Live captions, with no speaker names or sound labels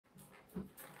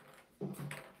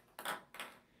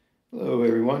Hello,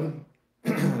 everyone.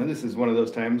 This is one of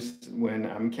those times when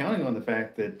I'm counting on the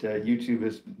fact that YouTube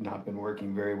has not been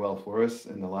working very well for us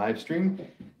in the live stream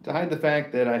to hide the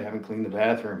fact that I haven't cleaned the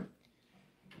bathroom.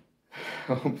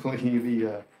 Hopefully,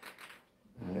 the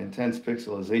intense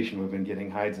pixelization we've been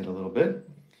getting hides it a little bit.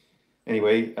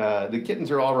 Anyway, the kittens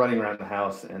are all running around the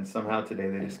house, and somehow today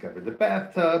they discovered the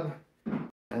bathtub,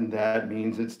 and that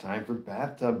means it's time for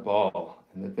bathtub ball.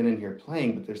 And they've been in here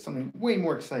playing, but there's something way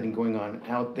more exciting going on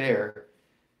out there.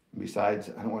 Besides,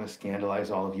 I don't want to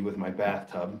scandalize all of you with my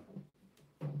bathtub.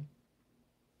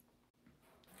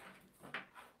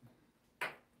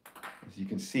 As you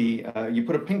can see, you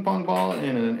put a ping pong ball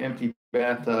in an empty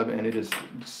bathtub, and it is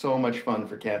so much fun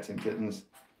for cats and kittens.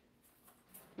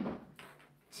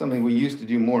 Something we used to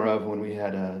do more of when we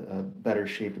had a better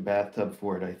shaped bathtub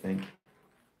for it, I think.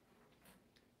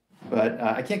 But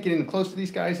I can't get in close to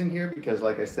these guys in here because,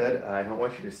 like I said, I don't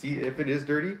want you to see if it is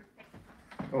dirty.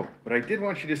 Oh, but I did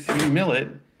want you to see Millet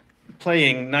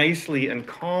playing nicely and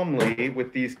calmly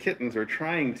with these kittens, or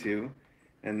trying to.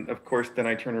 And of course, then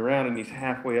I turn around and he's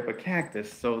halfway up a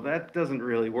cactus, so that doesn't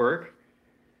really work.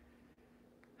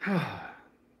 At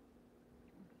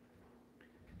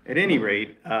any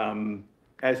rate,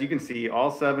 as you can see, all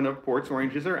 7 of Port's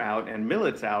oranges are out, and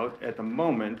Millet's out at the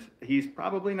moment. He's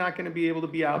probably not going to be able to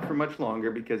be out for much longer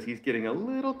because he's getting a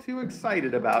little too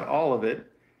excited about all of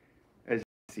it. As you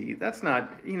can see, that's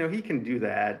not, he can do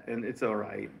that, and it's all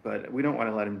right, but we don't want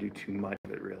to let him do too much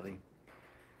of it, really.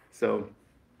 So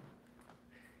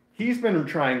he's been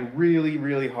trying really,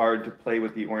 really hard to play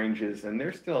with the oranges, and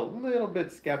they're still a little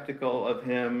bit skeptical of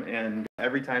him, and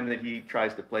every time that he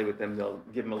tries to play with them, they'll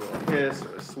give him a little hiss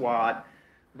or a swat.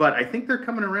 But I think they're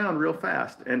coming around real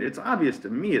fast, and it's obvious to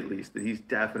me, at least, that he's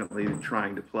definitely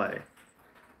trying to play.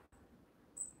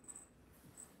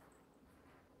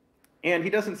 And he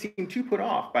doesn't seem too put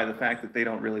off by the fact that they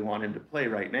don't really want him to play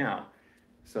right now.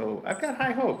 So I've got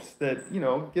high hopes that,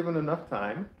 given enough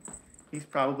time, he's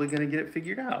probably going to get it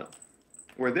figured out.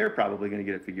 Or they're probably going to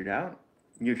get it figured out,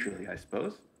 mutually, I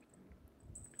suppose.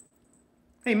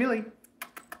 Hey, Millie.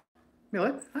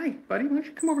 Millet, hi, buddy. Why don't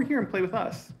you come over here and play with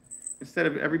us instead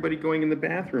of everybody going in the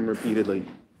bathroom repeatedly?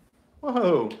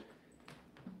 Whoa.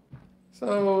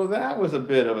 So that was a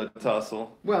bit of a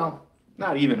tussle. Well,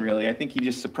 not even really. I think he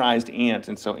just surprised Ant,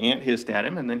 and so Ant hissed at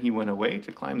him, and then he went away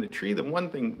to climb the tree. The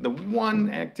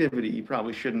one activity he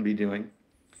probably shouldn't be doing.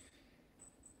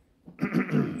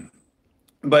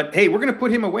 But hey, we're going to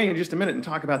put him away in just a minute and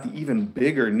talk about the even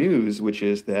bigger news, which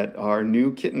is that our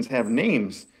new kittens have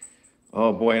names.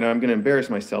 Oh boy, and I'm going to embarrass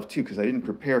myself too because I didn't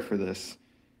prepare for this,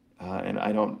 and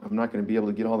I'm not going to be able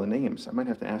to get all the names. I might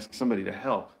have to ask somebody to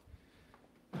help.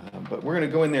 But we're going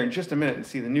to go in there in just a minute and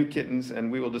see the new kittens,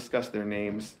 and we will discuss their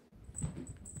names.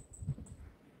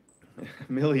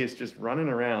 Millie is just running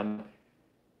around.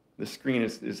 The screen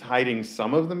is hiding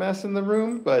some of the mess in the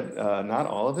room, but not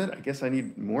all of it. I guess I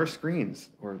need more screens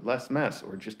or less mess,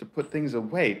 or just to put things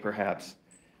away, perhaps.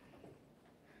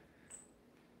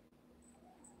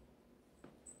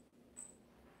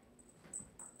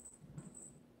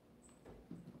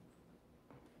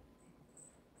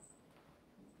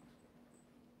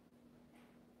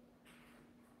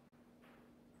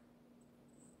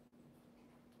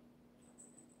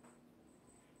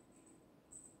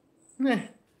 Meh.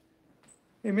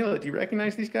 Hey, Millet, do you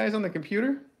recognize these guys on the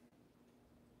computer?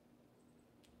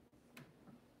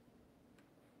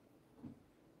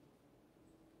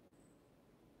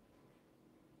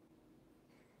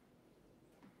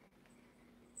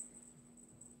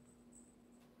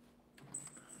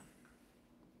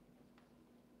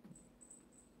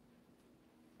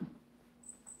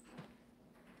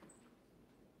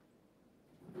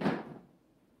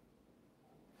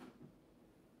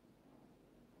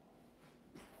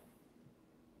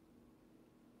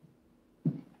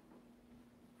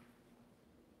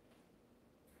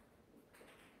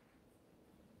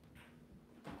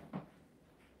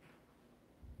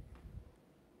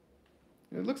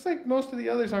 It looks like most of the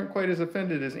others aren't quite as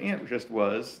offended as Ant just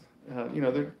was.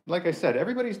 Like I said,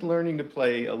 everybody's learning to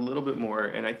play a little bit more,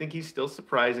 and I think he's still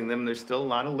surprising them. There's still a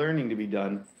lot of learning to be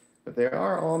done, but they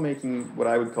are all making what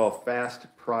I would call fast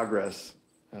progress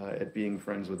at being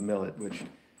friends with Millet, which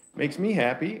makes me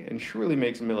happy and surely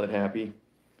makes Millet happy.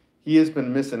 He has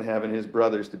been missing having his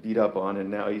brothers to beat up on,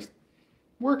 and now he's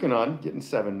working on getting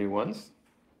 7 new ones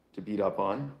to beat up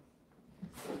on.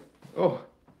 Oh,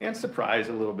 and surprise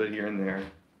a little bit here and there.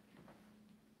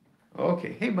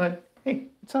 Okay, hey, bud. Hey,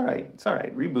 it's all right. It's all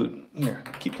right. Reboot. Here,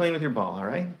 keep playing with your ball, all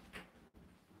right?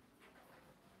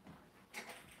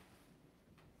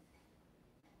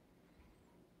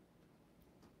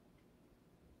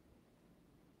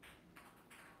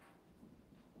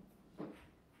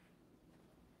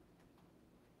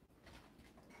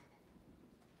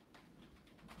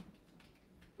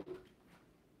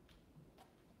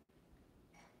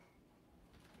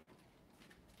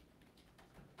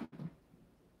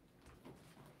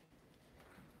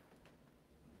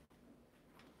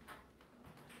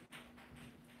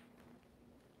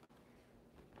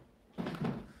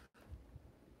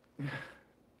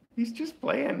 He's just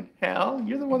playing, Hal.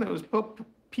 You're the one that was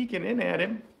peeking in at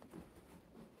him.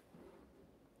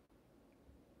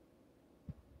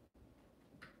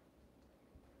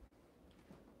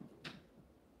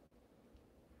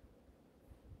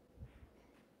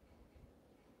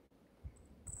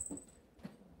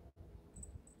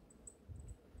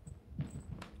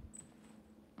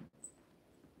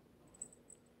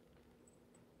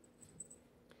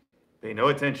 Pay no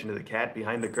attention to the cat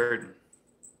behind the curtain.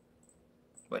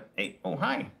 What? Hey, oh,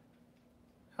 hi.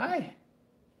 Hi.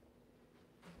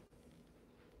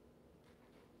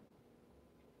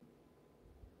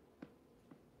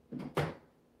 Oh,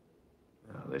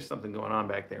 there's something going on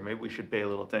back there. Maybe we should pay a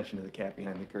little attention to the cat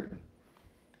behind the curtain.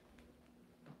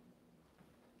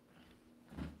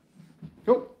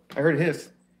 Oh, I heard a hiss.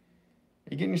 Are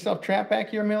you getting yourself trapped back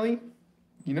here, Millie?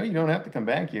 You know you don't have to come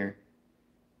back here.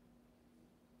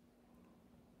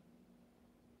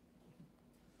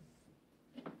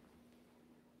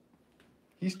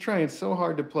 He's trying so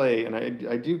hard to play, and I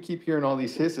do keep hearing all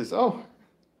these hisses. Oh,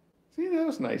 see, that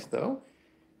was nice, though.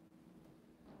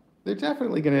 They're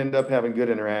definitely going to end up having good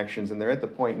interactions, and they're at the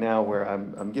point now where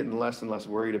I'm getting less and less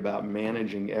worried about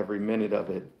managing every minute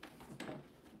of it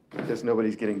because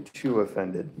nobody's getting too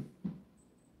offended.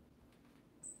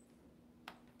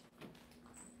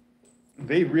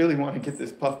 They really want to get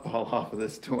this puffball off of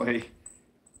this toy.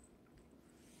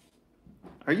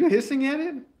 Are you hissing at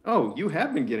it? Oh, you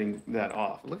have been getting that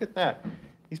off. Look at that.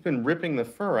 He's been ripping the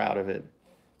fur out of it.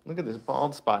 Look at this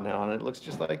bald spot now on it. It looks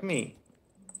just like me.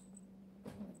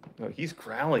 Oh, he's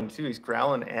growling too. He's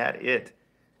growling at it.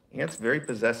 Ant's very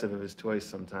possessive of his toys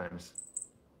sometimes.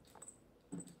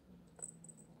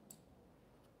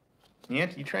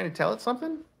 Ant, you trying to tell it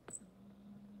something?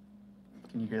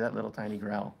 Can you hear that little tiny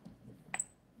growl?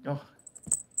 Oh,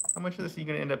 how much of this are you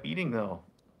going to end up eating, though?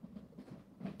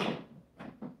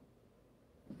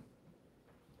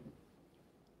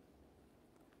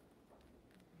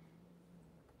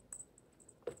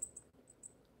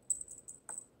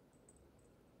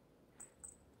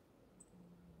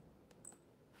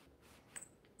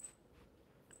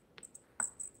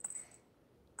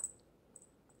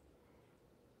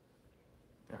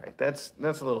 All right, that's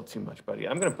a little too much, buddy.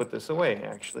 I'm going to put this away,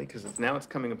 actually, because now it's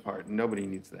coming apart, and nobody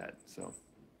needs that. So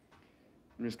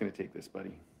I'm just going to take this,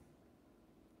 buddy.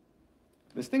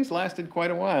 This thing's lasted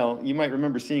quite a while. You might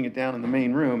remember seeing it down in the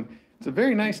main room. It's a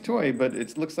very nice toy, but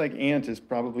it looks like Ant is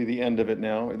probably the end of it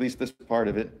now, at least this part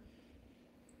of it.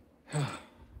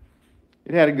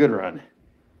 It had a good run.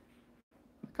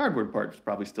 The cardboard part is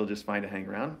probably still just fine to hang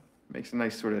around. Makes a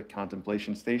nice sort of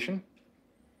contemplation station.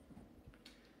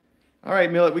 All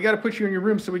right, Millet, we got to put you in your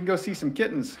room so we can go see some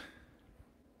kittens.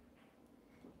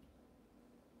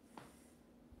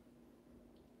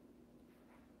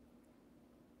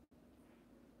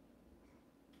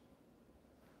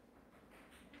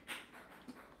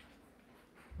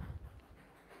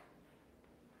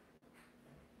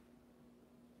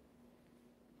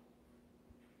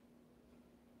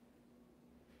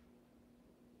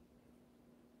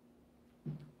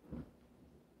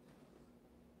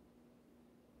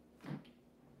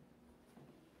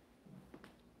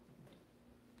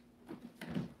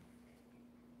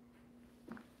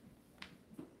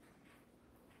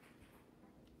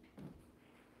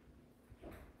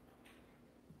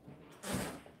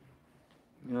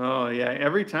 Oh, yeah,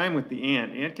 every time with the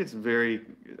ant gets very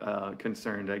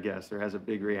concerned, I guess, or has a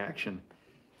big reaction.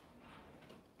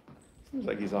 Seems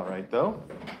like he's all right, though.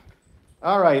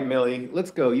 All right, Millie,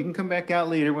 let's go. You can come back out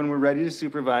later when we're ready to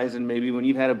supervise and maybe when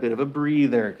you've had a bit of a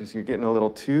breather because you're getting a little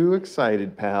too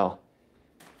excited, pal.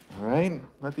 All right,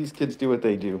 let these kids do what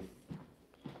they do.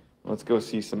 Let's go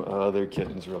see some other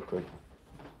kittens real quick.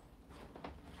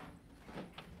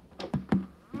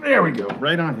 There we go,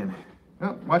 right on in.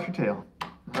 Oh, watch your tail.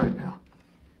 All right, pal.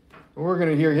 We're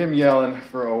gonna hear him yelling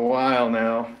for a while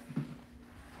now.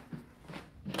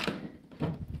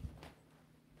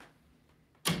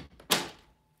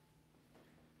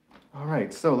 All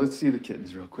right, so let's see the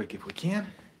kittens real quick if we can.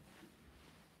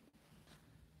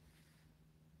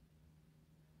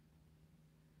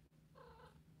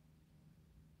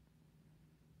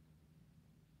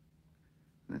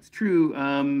 That's true.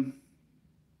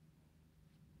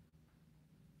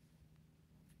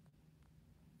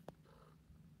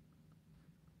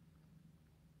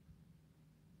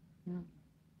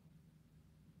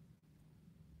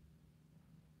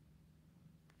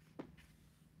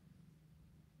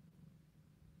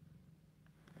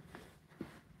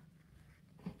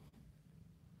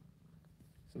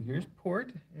 So here's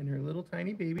Port and her little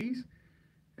tiny babies.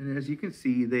 And as you can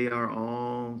see, they are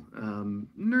all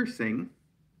nursing.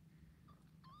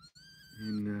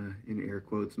 in air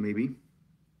quotes maybe.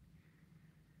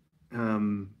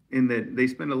 In that they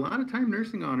spend a lot of time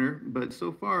nursing on her, but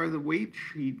so far the weight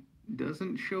sheet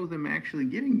doesn't show them actually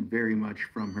getting very much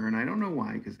from her, and I don't know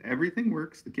why, because everything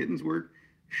works. The kittens work,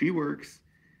 she works,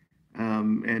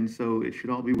 and so it should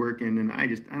all be working. And I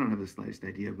don't have the slightest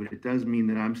idea, but it does mean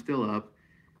that I'm still up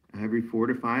every 4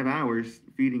 to 5 hours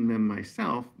feeding them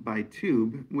myself by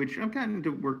tube, which I've gotten to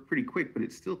work pretty quick, but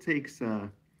it still takes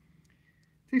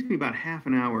me about half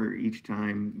an hour each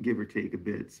time, give or take a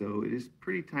bit. So it is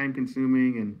pretty time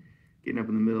consuming, and getting up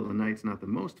in the middle of the night is not the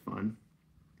most fun.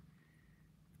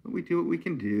 But we do what we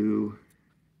can do.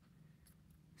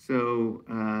 So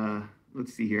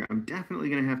let's see here. I'm definitely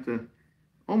going to have to,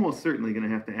 almost certainly going to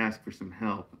have to ask for some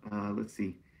help. Let's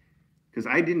see. Because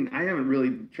I haven't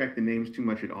really checked the names too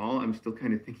much at all. I'm still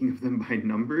kind of thinking of them by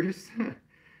numbers.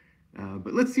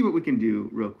 But let's see what we can do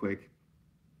real quick.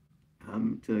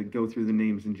 To go through the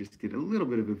names and just get a little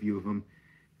bit of a view of them.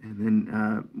 And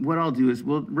then what I'll do is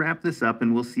we'll wrap this up,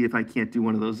 and we'll see if I can't do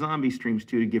one of those zombie streams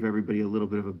too, to give everybody a little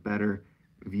bit of a better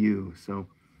view. So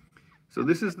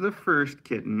this is the first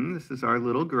kitten. This is our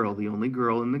little girl, the only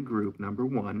girl in the group, number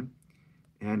 1.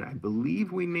 And I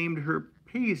believe we named her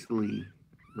Paisley,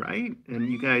 right?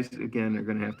 And you guys, again, are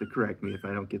going to have to correct me if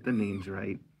I don't get the names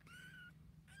right.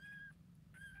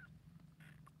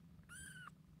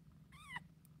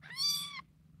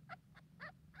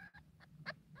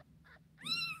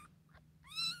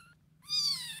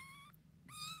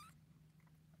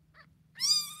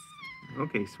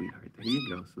 Okay, sweetheart, there you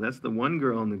go. So that's the one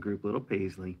girl in the group, little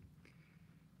Paisley.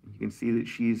 You can see that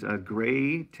she's a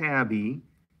gray tabby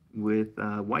with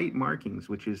white markings,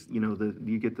 which is,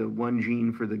 you get the one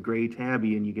gene for the gray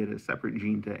tabby, and you get a separate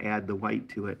gene to add the white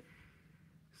to it.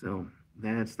 So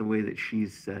that's the way that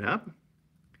she's set up.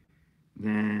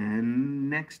 Then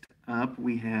next up,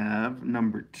 we have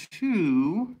number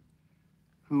 2,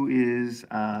 who is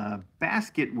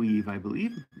Basket Weave, I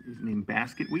believe. His name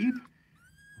Basket Weave.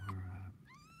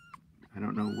 I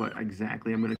don't know what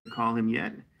exactly I'm going to call him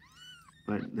yet,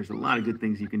 but there's a lot of good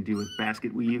things you can do with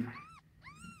Basket Weave.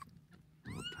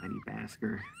 Little tiny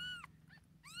basker.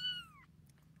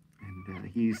 And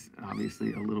he's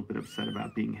obviously a little bit upset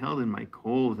about being held in my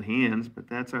cold hands, but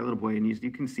that's our little boy. And you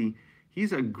can see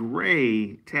he's a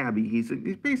gray tabby. He's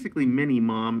basically mini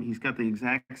mom. He's got the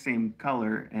exact same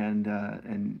color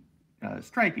and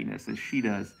stripiness as she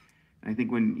does. And I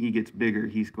think when he gets bigger,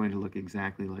 he's going to look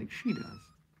exactly like she does.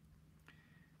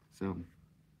 So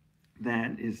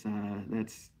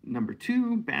that's number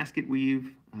 2, Basket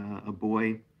Weave, a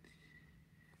boy.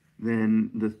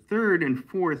 Then the 3rd and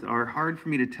 4th are hard for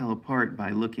me to tell apart by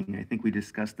looking. I think we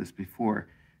discussed this before.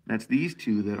 That's these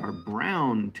 2 that are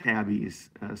brown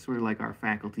tabbies, sort of like our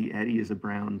faculty. Eddie is a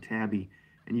brown tabby,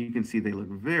 and you can see they look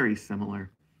very similar.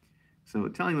 So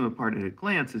telling them apart at a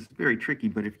glance is very tricky,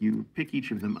 but if you pick each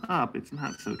of them up, it's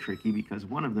not so tricky, because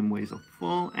one of them weighs a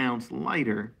full ounce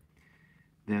lighter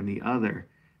than the other.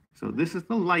 So this is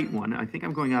the light one. I think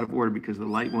I'm going out of order because the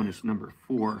light one is number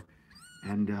 4.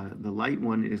 And the light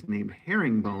one is named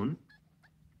Herringbone.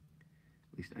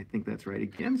 At least I think that's right.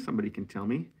 Again, somebody can tell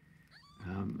me.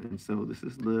 And so this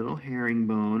is little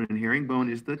Herringbone. And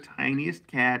Herringbone is the tiniest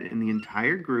cat in the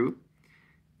entire group.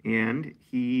 And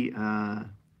he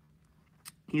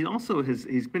also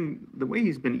the way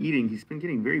he's been eating, he's been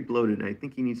getting very bloated. I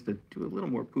think he needs to do a little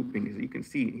more pooping. As you can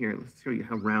see here, let's show you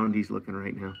how round he's looking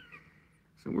right now.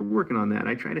 So we're working on that.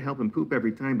 I try to help him poop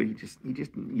every time, but he just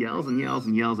yells and yells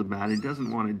and yells about it. He doesn't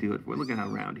want to do it. Well, look at how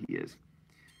round he is.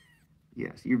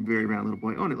 Yes, you're a very round little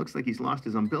boy. Oh, and it looks like he's lost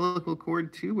his umbilical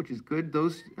cord too, which is good.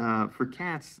 Those, for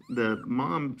cats, the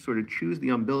mom sort of chews the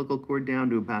umbilical cord down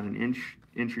to about an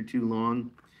inch or 2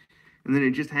 long, and then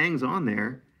it just hangs on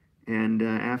there. And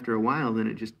after a while, then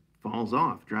it just falls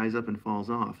off, dries up and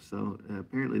falls off. So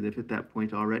apparently they've hit that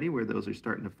point already where those are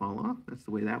starting to fall off. That's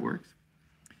the way that works.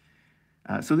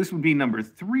 So this would be number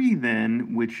 3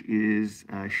 then, which is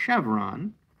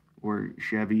Chevron, or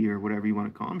Chevy, or whatever you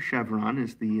want to call him. Chevron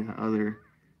is the other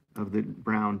of the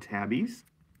brown tabbies.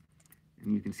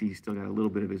 And you can see he's still got a little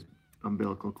bit of his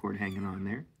umbilical cord hanging on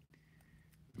there.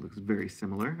 It looks very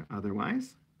similar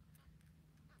otherwise.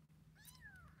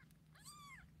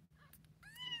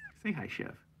 Say hi,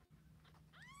 Chev.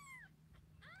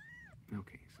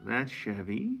 Okay, so that's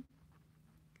Chevy,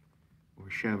 or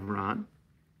Chevron,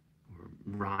 or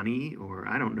Ronnie, or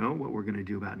I don't know what we're going to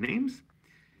do about names.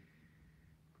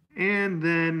 And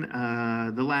then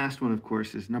the last one, of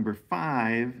course, is number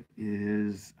 5,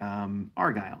 is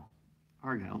Argyle.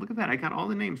 Argyle, look at that. I got all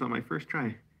the names on my first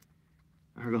try.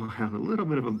 Argyle had a little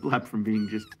bit of a blep from being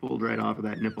just pulled right off of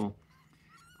that nipple.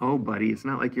 Oh, buddy, it's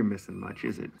not like you're missing much,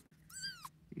 is it?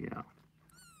 Yeah.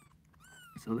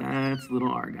 So that's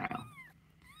little Argyle.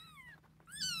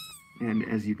 And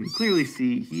as you can clearly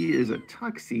see, he is a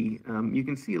tuxie. You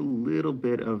can see a little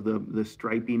bit of the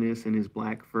stripiness in his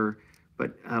black fur,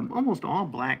 but almost all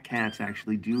black cats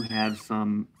actually do have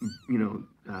some,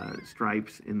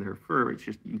 stripes in their fur. It's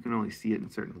just you can only see it in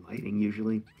certain lighting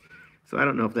usually. So I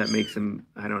don't know if that makes him,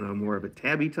 I don't know, more of a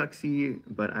tabby tuxie,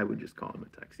 but I would just call him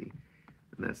a tuxie.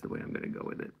 And that's the way I'm going to go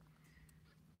with it.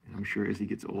 And I'm sure as he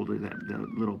gets older, that the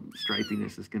little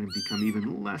stripiness is going to become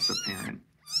even less apparent.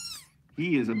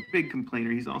 He is a big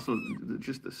complainer. He's also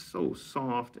just so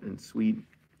soft and sweet.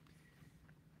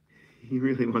 He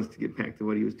really wants to get back to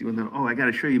what he was doing though. Oh, I got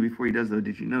to show you before he does though.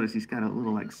 Did you notice he's got a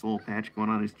little like soul patch going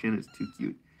on his chin? It's too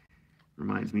cute.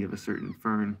 Reminds me of a certain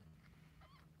fern.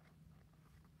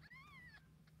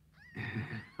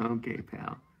 Okay,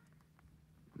 pal.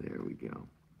 There we go.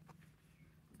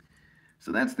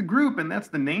 So that's the group and that's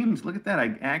the names. Look at that.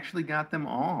 I actually got them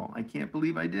all. I can't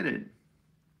believe I did it.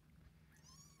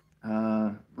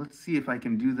 Let's see if I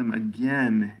can do them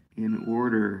again in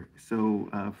order. So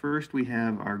first we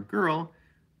have our girl,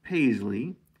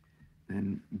 Paisley,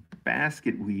 then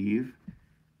Basket Weave,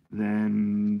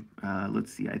 then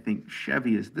let's see, I think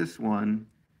Chevy is this one,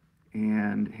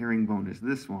 and Herringbone is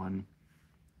this one,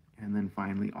 and then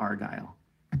finally Argyle.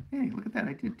 Hey, look at that,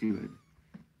 I did do it.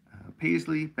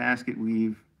 Paisley, Basket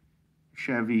Weave,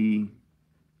 Chevy,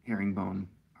 Herringbone,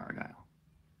 Argyle.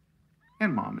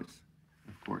 And Mom is,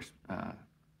 of course,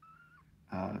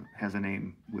 has a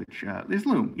name, which is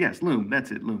Loom. Yes, Loom.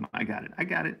 That's it, Loom. I got it. I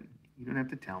got it. You don't have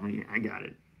to tell me. I got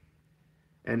it.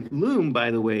 And Loom,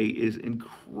 by the way, is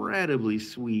incredibly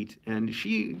sweet. And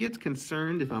she gets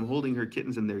concerned if I'm holding her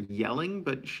kittens and they're yelling,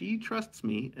 but she trusts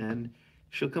me and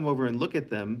she'll come over and look at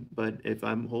them. But if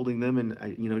I'm holding them and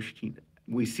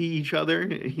we see each other,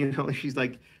 she's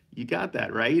like, "You got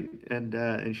that, right?"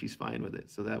 And she's fine with it.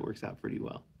 So that works out pretty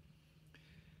well.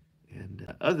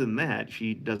 And other than that,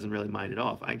 she doesn't really mind at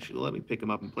all. She'll let me pick them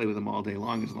up and play with them all day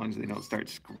long as they don't start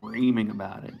screaming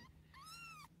about it.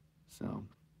 So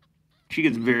she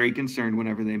gets very concerned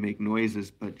whenever they make noises,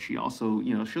 but she also,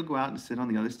 she'll go out and sit on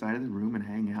the other side of the room and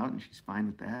hang out, and she's fine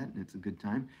with that, and it's a good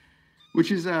time. Which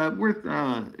is worth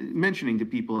mentioning to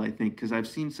people, I think, because I've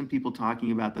seen some people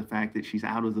talking about the fact that she's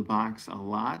out of the box a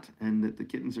lot and that the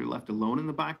kittens are left alone in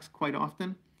the box quite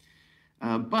often.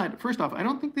 But first off, I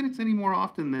don't think that it's any more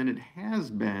often than it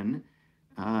has been,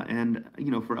 and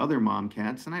for other mom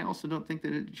cats. And I also don't think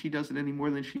that she does it any more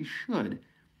than she should.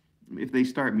 If they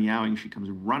start meowing, she comes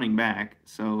running back.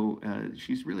 So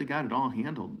she's really got it all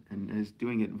handled and is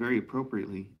doing it very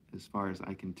appropriately, as far as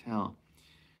I can tell.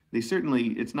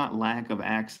 It's not lack of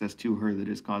access to her that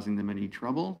is causing them any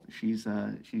trouble. She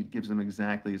gives them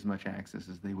exactly as much access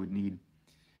as they would need.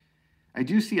 I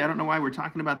do see, I don't know why we're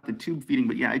talking about the tube feeding,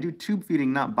 but yeah, I do tube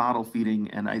feeding, not bottle feeding.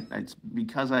 And it's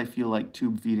because I feel like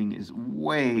tube feeding is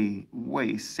way,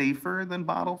 way safer than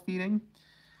bottle feeding.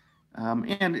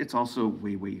 And it's also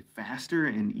way, way faster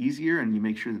and easier, and you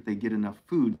make sure that they get enough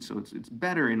food. So it's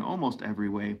better in almost every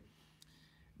way.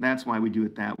 That's why we do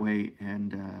it that way.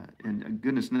 And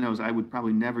goodness knows, I would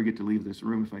probably never get to leave this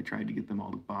room if I tried to get them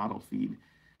all to bottle feed.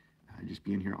 I'd just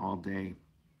be in here all day.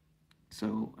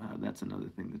 So that's another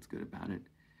thing that's good about it.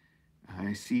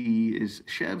 I see, is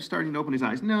Chev starting to open his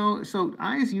eyes? No, so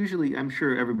eyes usually, I'm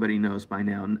sure everybody knows by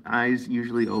now, eyes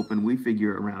usually open, we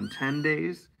figure, around 10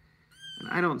 days. And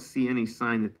I don't see any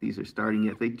sign that these are starting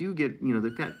yet. They do get,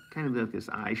 they've got kind of like this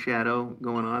eyeshadow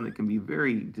going on that can be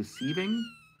very deceiving.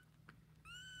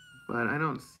 But I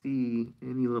don't see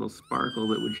any little sparkle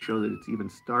that would show that it's even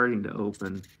starting to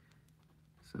open.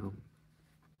 So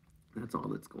that's all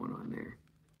that's going on there.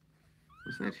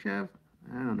 Was that Chev?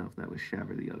 I don't know if that was Chev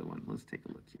or the other one. Let's take a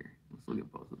look here. Let's look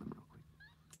at both of them real quick.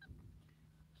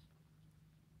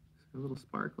 Is there a little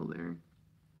sparkle there?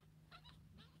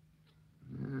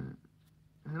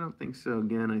 I don't think so.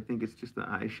 Again, I think it's just the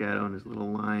eyeshadow and his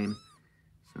little line.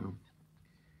 So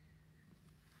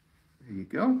there you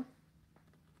go.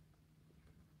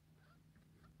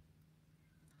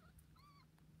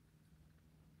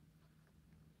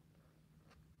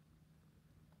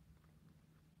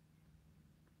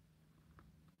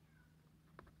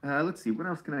 Let's see, what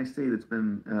else can I say that's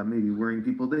been maybe worrying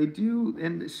people? They do,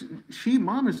 and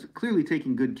Mom is clearly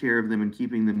taking good care of them and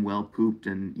keeping them well pooped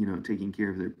and, taking care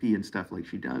of their pee and stuff like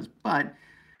she does. But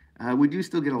we do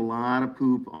still get a lot of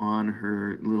poop on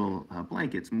her little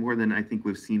blankets, more than I think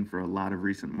we've seen for a lot of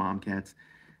recent mom cats.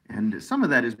 And some of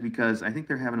that is because I think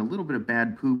they're having a little bit of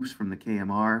bad poops from the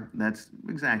KMR. That's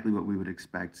exactly what we would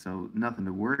expect, so nothing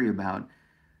to worry about.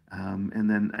 And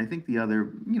then I think the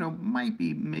other, might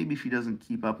be maybe she doesn't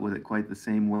keep up with it quite the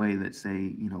same way that,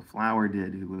 say, Flower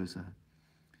did, who was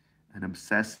an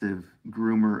obsessive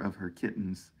groomer of her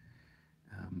kittens.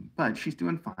 But she's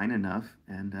doing fine enough,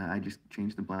 and I just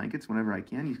change the blankets whenever I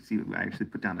can. You can see I actually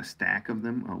put down a stack of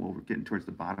them. Oh, well, we're getting towards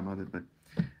the bottom of it, but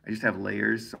I just have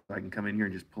layers so I can come in here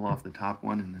and just pull off the top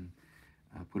one and then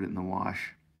put it in the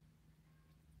wash.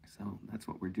 So that's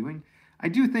what we're doing. I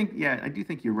do think, yeah, I do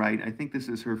think you're right. I think this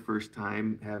is her first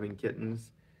time having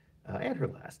kittens, and her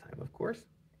last time, of course.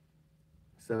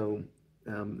 So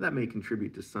that may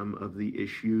contribute to some of the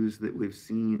issues that we've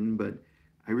seen, but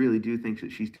I really do think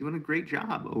that she's doing a great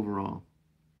job overall.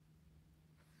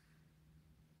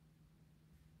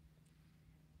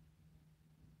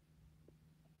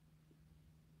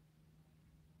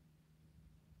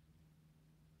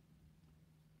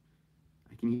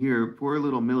 I can hear poor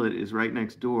little Millet is right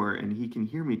next door, and he can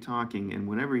hear me talking. And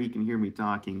whenever he can hear me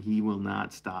talking, he will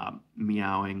not stop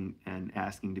meowing and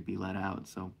asking to be let out.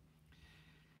 So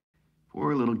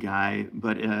poor little guy.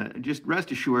 But just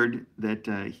rest assured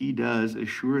that he does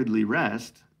assuredly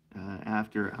rest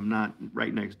after I'm not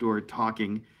right next door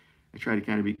talking. I try to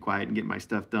kind of be quiet and get my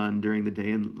stuff done during the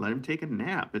day and let him take a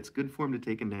nap. It's good for him to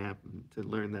take a nap and to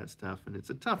learn that stuff. And it's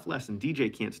a tough lesson. DJ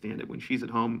can't stand it. When she's at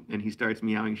home and he starts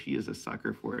meowing, she is a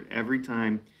sucker for it. Every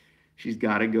time she's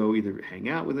got to go either hang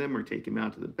out with him or take him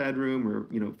out to the bedroom or,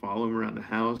 follow him around the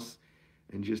house,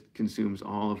 and just consumes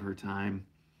all of her time,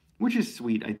 which is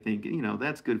sweet. I think,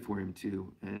 that's good for him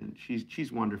too. And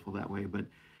she's wonderful that way. But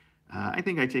I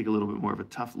think I take a little bit more of a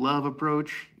tough love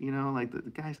approach. Like the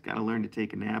guy's got to learn to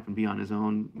take a nap and be on his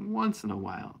own once in a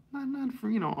while. Not for,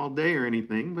 all day or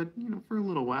anything, but, for a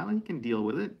little while, he can deal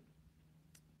with it.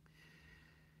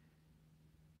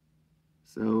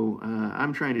 So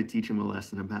I'm trying to teach him a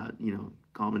lesson about,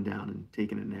 calming down and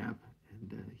taking a nap.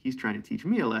 And he's trying to teach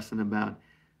me a lesson about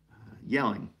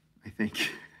yelling, I think.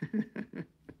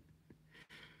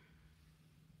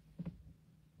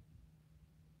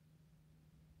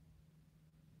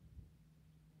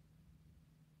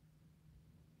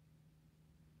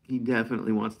 He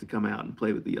definitely wants to come out and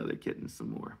play with the other kittens some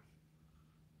more.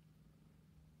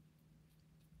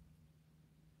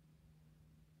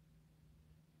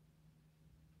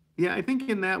 Yeah, I think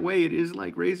in that way it is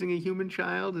like raising a human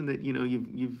child, and that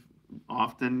you've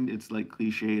often, it's like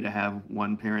cliche to have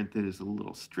one parent that is a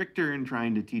little stricter in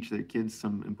trying to teach their kids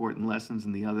some important lessons,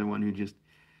 and the other one who just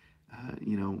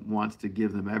wants to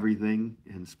give them everything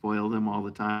and spoil them all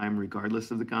the time, regardless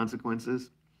of the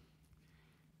consequences.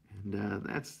 And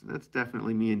that's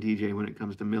definitely me and DJ when it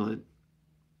comes to Millet.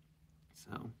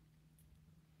 So.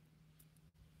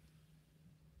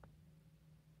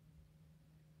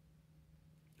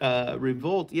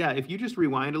 Revolt, yeah, if you just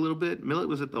rewind a little bit, Millet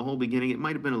was at the whole beginning. It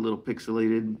might have been a little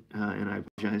pixelated, and I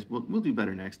apologize. We'll do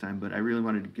better next time, but I really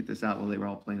wanted to get this out while they were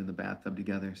all playing in the bathtub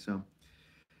together. So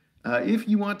if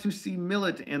you want to see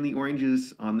Millet and the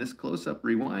Oranges on this close-up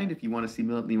rewind, if you want to see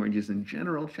Millet and the Oranges in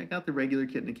general, check out the regular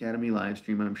Kitten Academy live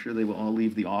stream. I'm sure they will all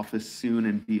leave the office soon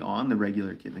and be on the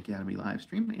regular Kitten Academy live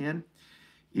stream. And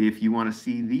if you want to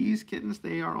see these kittens,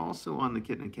 they are also on the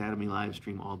Kitten Academy live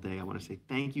stream all day. I want to say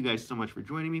thank you guys so much for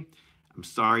joining me. I'm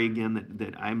sorry again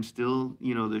that I'm still,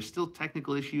 there's still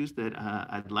technical issues that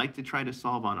I'd like to try to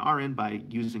solve on our end by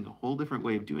using a whole different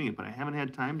way of doing it, but I haven't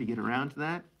had time to get around to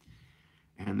that.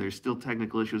 And there's still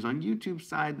technical issues on YouTube's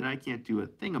side that I can't do a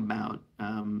thing about.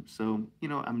 So,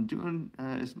 I'm doing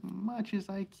as much as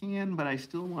I can, but I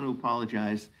still want to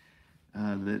apologize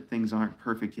that things aren't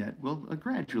perfect yet. We'll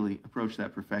gradually approach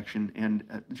that perfection.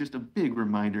 And just a big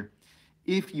reminder,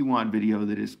 if you want video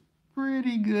that is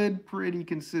pretty good, pretty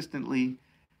consistently,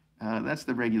 that's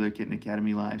the regular Kitten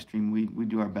Academy live stream. We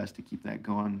do our best to keep that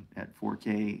going at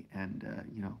 4K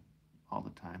and, all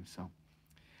the time. So,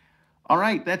 all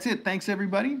right, that's it. Thanks,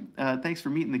 everybody. Thanks for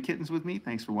meeting the kittens with me.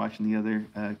 Thanks for watching the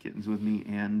other kittens with me.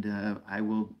 And I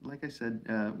will, like I said,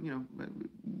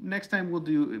 next time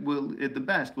we'll at the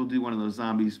best, we'll do one of those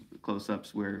zombies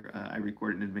close-ups where I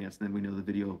record in advance, and then we know the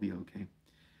video will be okay.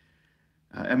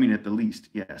 I mean, at the least,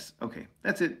 yes. Okay,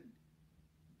 that's it.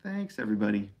 Thanks,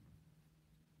 everybody.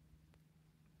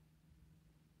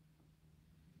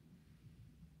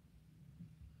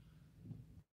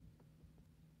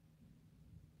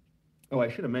 Oh, I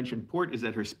should have mentioned Port is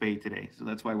at her spay today, so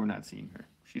that's why we're not seeing her.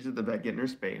 She's at the vet getting her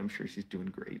spay. I'm sure she's doing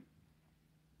great.